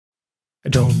I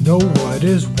don't know what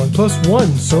is 1 + 1,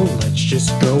 so let's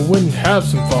just go and have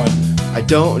some fun. I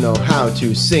don't know how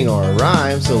to sing or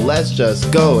rhyme, so let's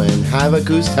just go and have a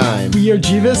goose time. We are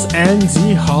Jeevis and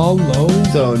Zhollow.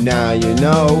 So now you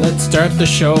know. Let's start the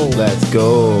show. Let's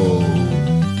go.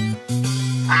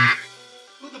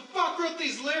 Who the fuck wrote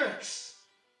these lyrics?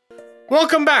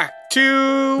 Welcome back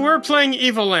to... We're playing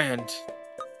Evoland.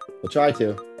 We'll try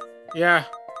to. Yeah.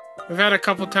 We've had a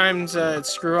couple times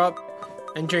screw up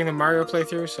and during the Mario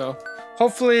playthrough, so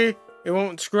hopefully it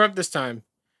won't screw up this time.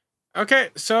 Okay,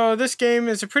 so this game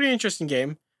is a pretty interesting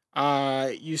game.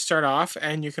 You start off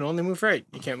and you can only move right.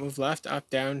 You can't move left, up,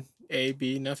 down, A,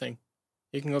 B, nothing.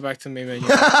 You can go back to the main menu.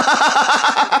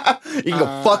 You can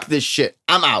go fuck this shit.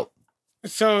 I'm out.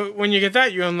 So when you get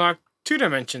that, you unlock 2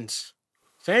 dimensions.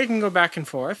 So now you can go back and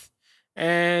forth.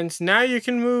 And now you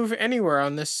can move anywhere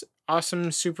on this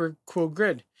awesome, super cool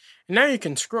grid. And now you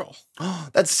can scroll.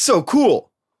 That's so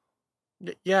cool.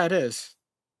 Yeah, it is.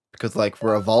 Because, like,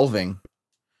 we're evolving,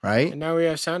 right? And now we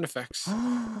have sound effects. So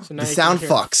now the sound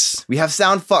fucks. We have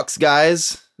sound fucks,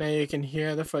 guys. Now you can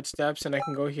hear the footsteps, and I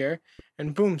can go here.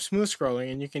 And boom, smooth scrolling.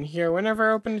 And you can hear whenever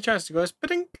I open the chest, it goes,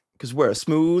 ba-ding. Because we're a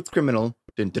smooth criminal.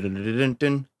 Dun, dun, dun, dun,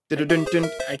 dun, dun, dun,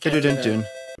 dun, I can't do that.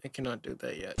 I cannot do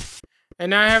that yet. And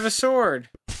now I have a sword.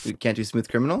 You can't do smooth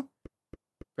criminal?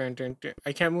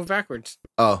 I can't move backwards.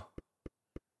 Oh.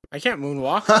 I can't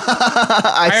moonwalk.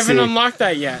 I haven't see. unlocked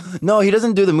that yet. No, he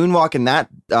doesn't do the moonwalk in that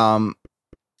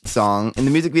song. In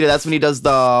the music video, that's when he does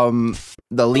the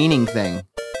leaning thing.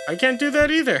 I can't do that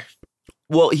either.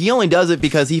 Well, he only does it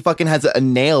because he fucking has a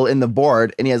nail in the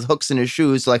board and he has hooks in his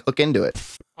shoes to like hook into it.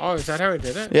 Oh, is that how he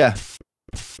did it? Yeah.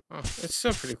 Oh, it's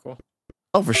still pretty cool.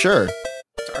 Oh, for sure.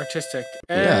 It's artistic.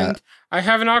 And I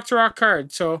have an Octorok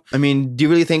card, so... I mean, do you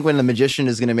really think when the magician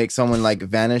is going to make someone like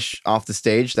vanish off the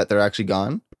stage that they're actually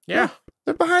gone? Yeah.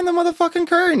 They're behind the motherfucking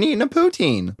curtain eating a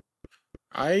poutine.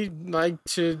 I like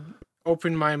to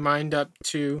open my mind up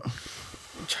to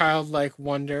childlike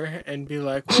wonder and be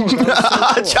like, oh, that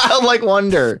was so cool. Childlike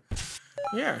wonder.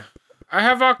 Yeah. I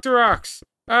have Octoroks.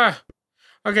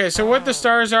 Okay, so what the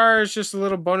stars are is just a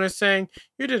little bonus saying,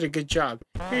 you did a good job.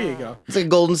 Here you go. It's like a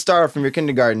golden star from your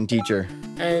kindergarten teacher.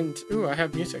 And, ooh, I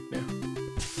have music now.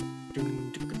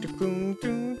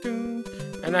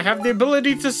 And I have the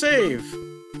ability to save.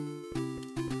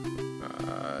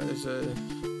 There's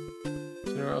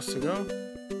nowhere else to go.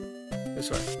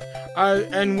 This way.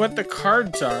 And what the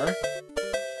cards are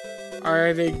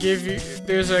they give you...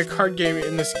 There's a card game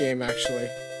in this game, actually.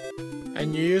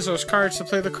 And you use those cards to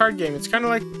play the card game. It's kind of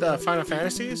like the Final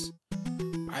Fantasies.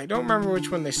 I don't remember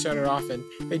which one they started off in.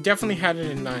 They definitely had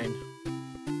it in 9.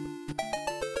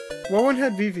 What one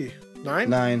had VV? 9?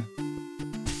 9.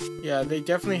 Yeah, they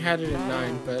definitely had it in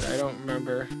 9, but I don't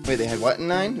remember. Wait, they had what in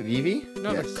 9? Vivi?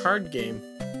 No, yes. The card game.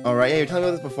 Oh, right. Yeah, you were telling me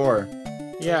about this before.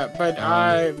 Yeah, but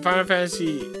Final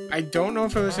Fantasy, I don't know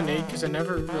if it was an 8 because I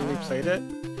never really played it.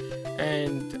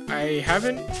 And I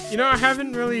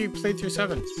haven't really played through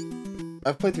 7.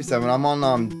 I've played through 7. I'm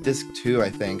on disc 2, I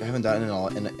think. I haven't done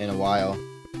it in a while.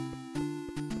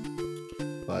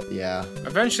 But yeah.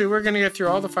 Eventually, we're gonna get through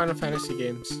all the Final Fantasy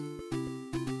games.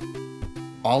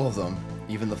 All of them,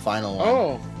 even the final one.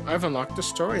 Oh, I've unlocked the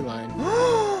storyline.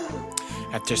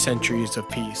 After centuries of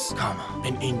peace,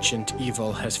 an ancient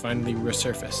evil has finally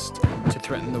resurfaced to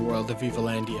threaten the world of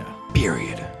Evolandia.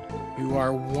 Period. You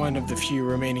are one of the few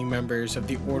remaining members of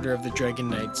the Order of the Dragon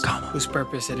Knights, whose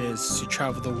purpose it is to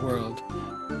travel the world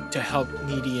to help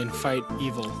needy and fight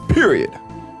evil. Period.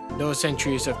 Those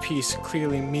centuries of peace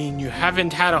clearly mean you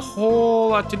haven't had a whole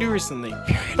lot to do recently.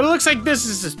 Period. But it looks like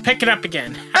business is picking up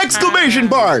again. Exclamation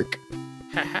bark!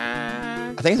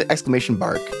 I think it's exclamation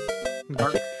bark.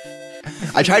 Bark?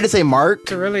 I tried to say mark.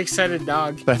 It's a really excited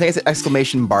dog. But I think it's an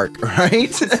exclamation bark, right?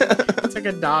 It's like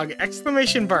a dog.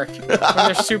 Exclamation bark. When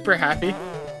they're super happy.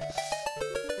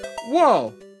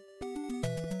 Whoa!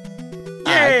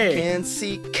 Yay! I can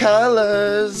see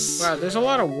colors. Wow, there's a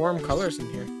lot of warm colors in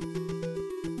here.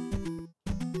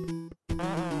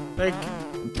 Like...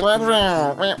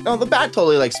 Oh, the bat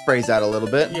totally like sprays out a little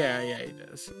bit. Yeah, he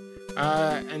does.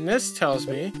 And this tells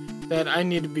me that I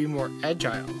need to be more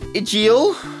agile.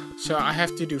 Agile? So I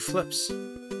have to do flips.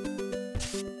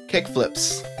 Kick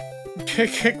flips.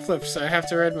 Kick flips. I have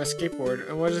to ride my skateboard.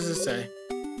 And what does it say?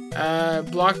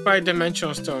 Blocked by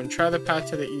dimensional stone. Try the path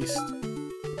to the east.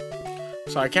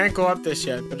 So I can't go up this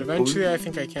yet, but eventually I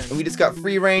think I can. And we just got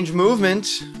free range movement.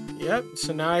 Yep.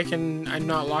 So now I'm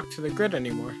not locked to the grid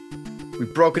anymore.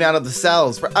 We've broken out of the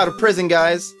cells. We're out of prison,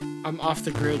 guys. I'm off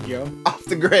the grid, yo. Off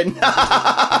the grid.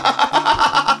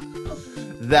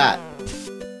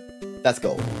 That's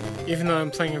gold. Even though I'm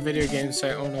playing a video game, so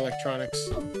I own electronics.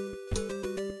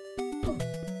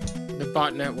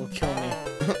 botnet will kill me.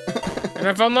 And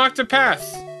I've unlocked a path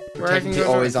We're where I can technically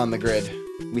go always north. on the grid.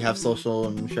 We have social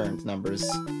insurance numbers.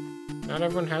 Not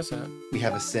everyone has that. We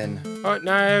have a sin. Oh,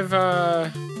 now I have,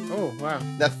 oh, wow.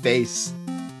 That face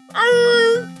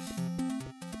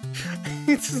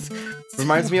It's-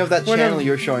 reminds me of that One channel of-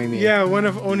 you're showing me. Yeah, one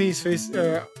of Oni's face,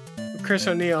 Chris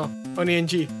O'Neill, Oni and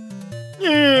G.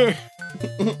 Yeah.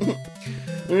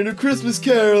 We're into Christmas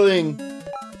caroling.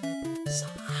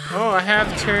 Oh, I have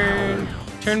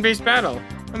turn-based battle.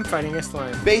 I'm fighting a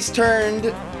slime. Base turned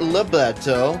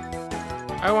libretto.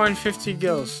 I won 50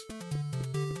 gills.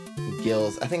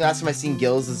 Gills. I think last time I seen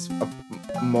gills as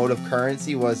a mode of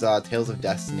currency was Tales of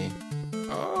Destiny.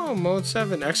 Oh, mode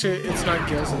 7. Actually, it's not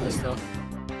gills in this though.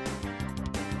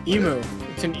 Emu.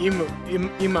 It's an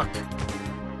emuck.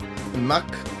 Muck.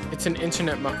 It's an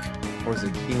internet muck. Or is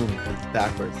it Healing? It's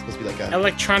backwards. It's supposed to be like a.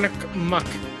 Electronic muck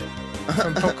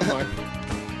from Pokemon.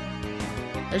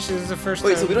 Actually, this is the first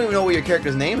Wait, time. so we don't even know what your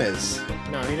character's name is.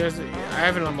 No, he doesn't. I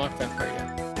haven't unlocked that part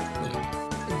yet.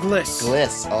 Gliss.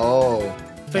 Gliss. Oh.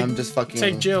 It's like, I'm just fucking. It's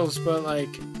like Jill's, but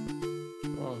like.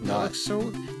 Whoa, that Not. looks so.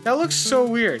 That looks so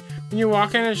weird. When you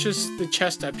walk in, it's just the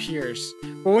chest appears,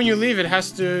 but when you leave, it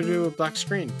has to do a black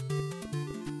screen.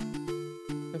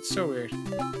 That's so weird.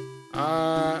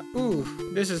 Ooh,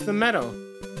 this is the meadow.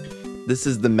 This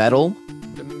is the medal.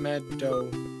 The meadow.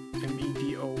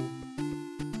 M-E-D-O.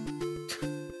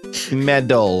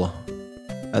 Medal.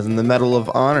 As in the Medal of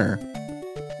Honor.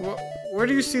 Where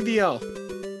do you see the L?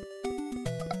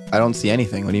 I don't see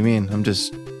anything. What do you mean? I'm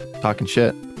just talking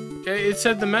shit. It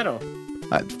said the meadow.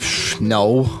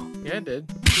 No. Yeah, it did.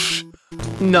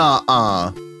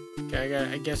 Nuh-uh. Okay,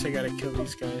 I guess I gotta kill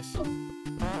these guys.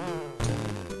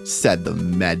 Said the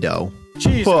meadow.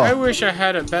 Jeez, Huh. I wish I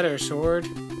had a better sword.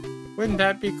 Wouldn't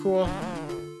that be cool?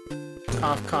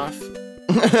 Cough, cough.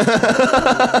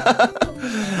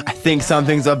 I think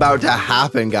something's about to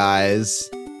happen, guys.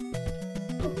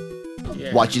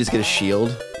 Yeah. Watch you just get a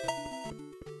shield.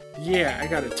 Yeah, I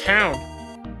got a town.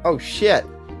 Oh shit.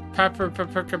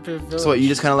 Village. So what, you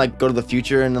just kind of like go to the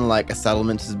future and then like a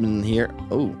settlement has been here?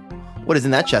 Oh. What is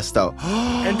in that chest though?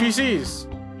 NPCs.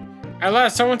 At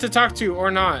last, someone to talk to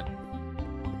or not.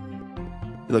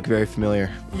 You look very familiar.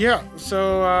 Yeah,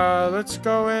 so let's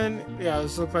go in. Yeah,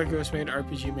 this looks like it was made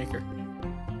RPG Maker.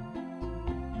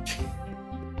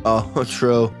 Oh,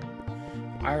 true.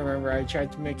 I remember I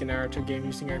tried to make an Naruto game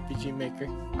using RPG Maker.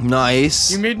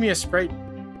 Nice. You made me a sprite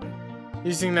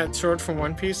using that sword from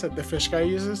One Piece that the fish guy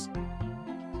uses.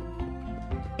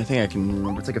 I think I can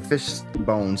remember. It's like a fish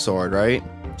bone sword, right?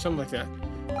 Something like that.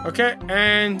 Okay,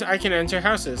 and I can enter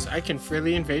houses. I can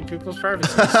freely invade people's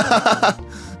privacy.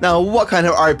 Now, what kind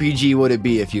of RPG would it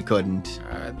be if you couldn't?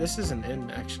 This is an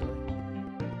inn, actually.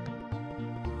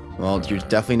 Well, you're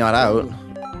definitely not out. Ooh.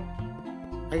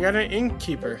 I got an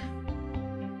innkeeper.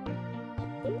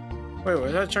 Wait,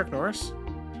 was that Chuck Norris?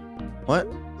 What?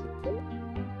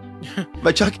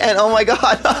 By Chuck N. Oh my god.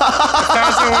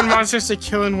 1001 Monsters to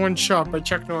Kill in One Shot by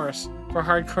Chuck Norris for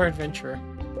Hardcore Adventurer.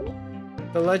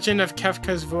 The Legend of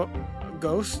Kefka's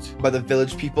Ghost. By the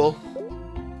Village People.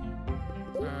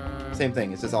 Uh, Same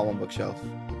thing. It's just all one bookshelf.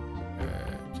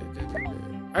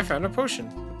 I found a potion.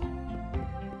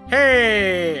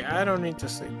 Hey, I don't need to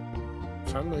sleep,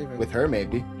 so I'm leaving. With her,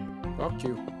 maybe. Fuck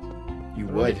you. You I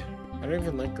don't would. I don't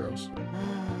even like girls.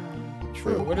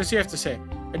 True. Ooh, what does he have to say?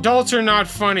 Adults are not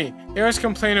funny. They always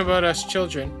complain about us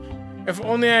children. If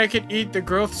only I could eat the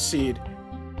growth seed,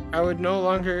 I would no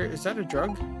longer... Is that a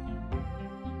drug?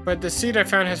 But the seed I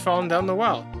found has fallen down the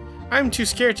well. I'm too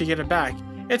scared to get it back.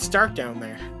 It's dark down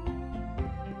there.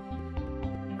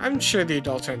 I'm sure the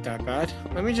adults aren't that bad.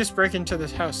 Let me just break into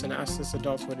this house and ask this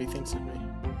adult what he thinks of me.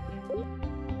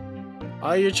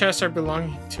 All your chests are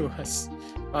belonging to us.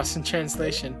 Lost in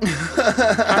translation.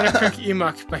 How to Cook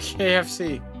Emok by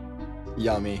KFC.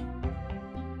 Yummy.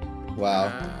 Wow.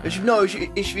 Uh, No, it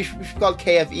should be called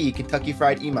KFE, Kentucky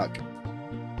Fried Emuk.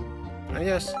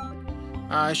 Yes.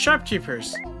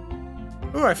 Shopkeepers.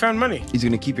 Ooh, I found money. He's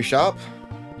gonna keep your shop?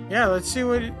 Yeah, let's see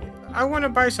what... I want to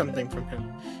buy something from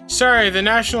him. Sorry, the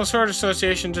National Sword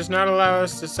Association does not allow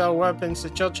us to sell weapons to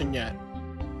children yet.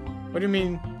 What do you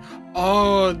mean?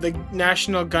 Oh, the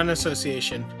National Gun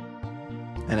Association.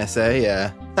 NSA, yeah.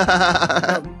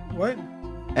 What?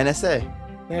 NSA.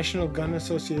 National Gun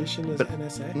Association is But-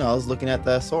 NSA? No, I was looking at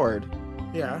the sword.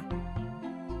 Yeah.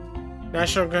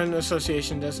 National Gun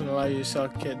Association doesn't allow you to sell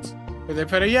kids. But they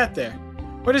put a yet there.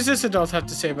 What does this adult have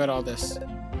to say about all this?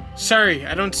 Sorry,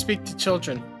 I don't speak to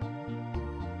children.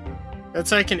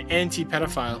 That's like an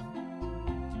anti-pedophile.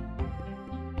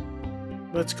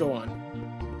 Let's go on.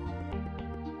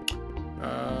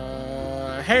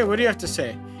 Hey, what do you have to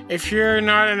say? If you're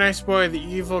not a nice boy, the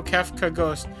evil Kefka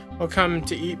ghost will come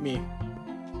to eat me.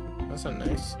 That's not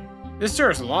nice. This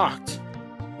door is locked.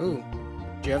 Ooh.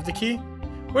 Do you have the key?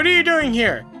 What are you doing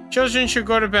here? Children should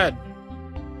go to bed.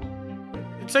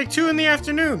 It's like 2 in the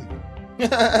afternoon.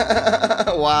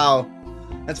 Wow.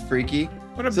 That's freaky.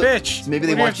 What a bitch. So maybe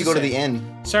they want you to go to the inn.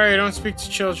 Sorry, I don't speak to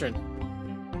children.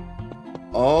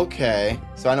 Okay.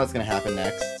 So I know what's going to happen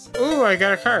next. Ooh, I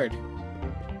got a card.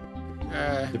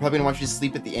 They're probably going to want you to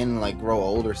sleep at the inn and, like, grow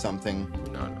old or something.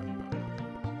 No.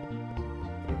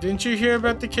 Didn't you hear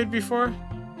about the kid before?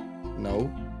 No.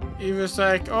 He was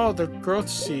like, oh, the growth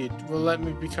seed will let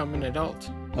me become an adult.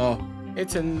 Oh.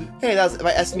 It's an... Hey, that was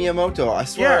by S. Miyamoto, I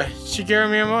swear. Yeah, Shigeru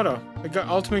Miyamoto. The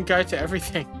ultimate guide to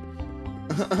everything.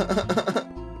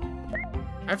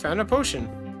 I found a potion.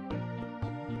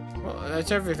 Well,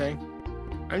 that's everything.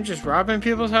 I'm just robbing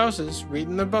people's houses,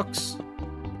 reading the books.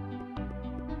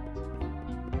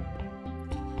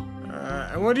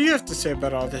 And what do you have to say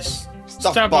about all this?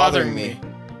 Stop bothering me.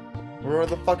 Where are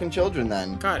the fucking children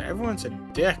then? God, everyone's a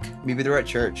dick. Maybe they're at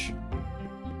church.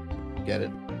 Get it?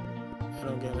 I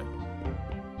don't get it.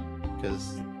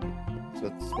 Because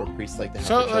that's where priests like to have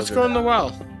So their let's go children. in the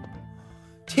well.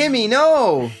 Timmy,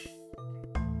 no!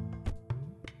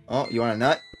 Oh, you want a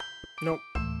nut? Nope.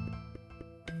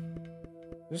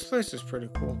 This place is pretty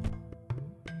cool.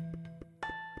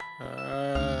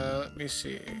 Let me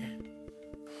see.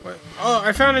 What? Oh,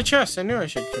 I found a chest. I knew I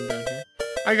should come down here.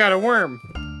 I got a worm.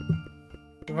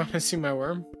 You want to see my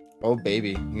worm? Oh,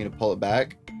 baby. You gonna pull it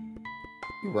back?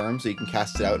 Your worm so you can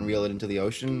cast it out and reel it into the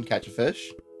ocean and catch a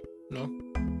fish? No.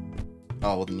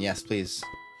 Oh, well then yes, please.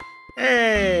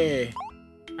 Hey!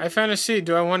 I found a seed.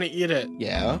 Do I want to eat it?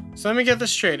 Yeah? So let me get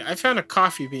this straight. I found a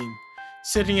coffee bean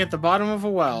sitting at the bottom of a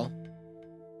well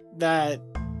that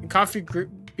coffee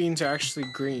beans are actually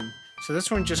green. So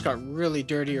this one just got really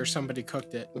dirty or somebody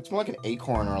cooked it. Looks more like an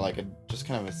acorn or like a just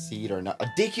kind of a seed or not.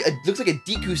 It looks like a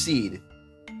Deku seed.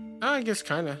 Oh, I guess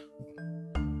kind of.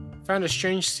 Found a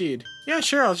strange seed. Yeah,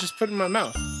 sure. I'll just put it in my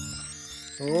mouth.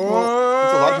 Well,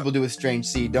 that's what a lot of people do with strange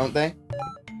seed, don't they?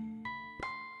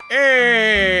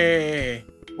 Hey!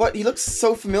 What? He looks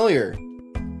so familiar.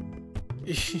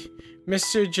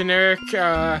 Mr. Generic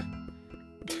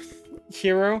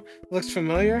Hero looks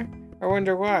familiar? I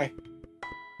wonder why.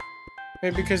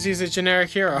 Maybe because he's a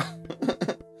generic hero.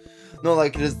 No,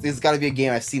 like, there's got to be a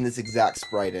game I've seen this exact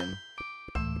sprite in.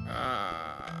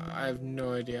 I have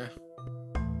no idea.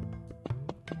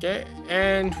 Okay,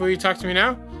 and will you talk to me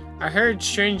now? I heard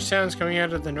strange sounds coming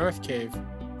out of the North Cave.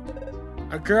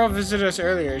 A girl visited us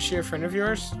earlier. Is she a friend of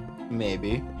yours?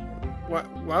 Maybe.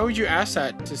 Why would you ask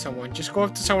that to someone? Just go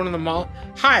up to someone in the mall.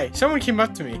 Hi, someone came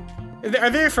up to me.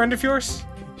 Are they a friend of yours?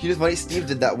 She just funny. Steve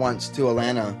did that once to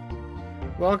Alana.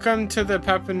 Welcome to the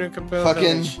Papanuka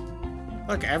Village.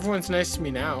 Look, everyone's nice to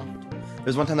me now.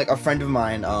 There's one time, like, a friend of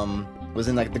mine was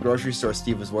in, like, the grocery store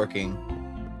Steve was working.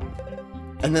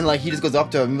 And then, like, he just goes up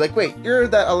to him and be like, wait, you're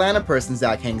that Alana person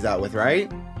Zach hangs out with,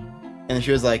 right? And then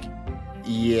she was like,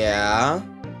 yeah.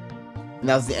 And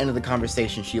that was the end of the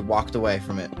conversation. She walked away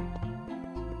from it.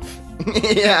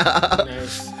 Yeah.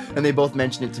 Nice. And they both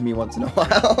mention it to me once in a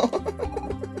while.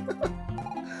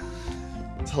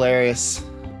 It's hilarious.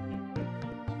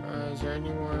 Is there any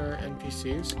more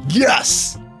NPCs?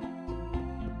 Yes!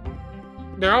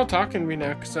 They're all talking to me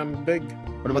now because I'm big.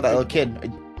 What about that little kid?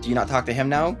 Do you not talk to him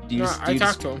now? Do you No, just, I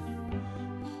talked to him.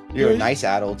 You're a nice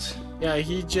adult. Yeah,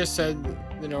 he just said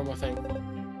the normal thing.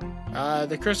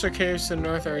 The crystal caves to the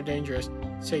north are dangerous.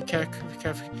 Say So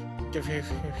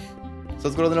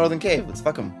let's go to the northern cave. Let's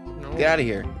fuck him. No. Get out of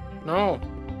here. No.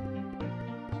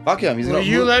 Fuck him. He's Will gonna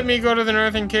you move. let me go to the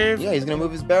northern cave? Yeah, he's gonna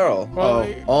move his barrel. Well,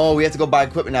 Oh, we have to go buy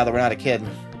equipment now that we're not a kid.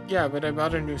 Yeah, but I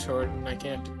bought a new sword and I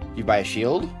can't. You buy a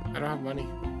shield? I don't have money.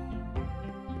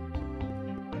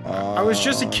 I was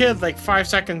just a kid like 5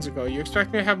 seconds ago. You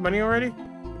expect me to have money already?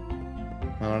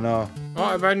 I don't know. Oh,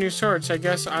 I bought a new sword, so I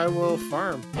guess I will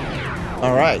farm.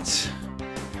 All right.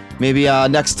 Maybe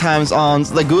next time's on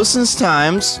the Goosen's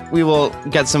times, we will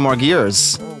get some more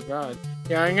gears. Oh god.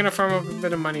 Yeah, I'm gonna farm up a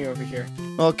bit of money over here.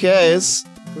 Okay, it's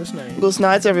Goose night. Goose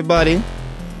nights, everybody.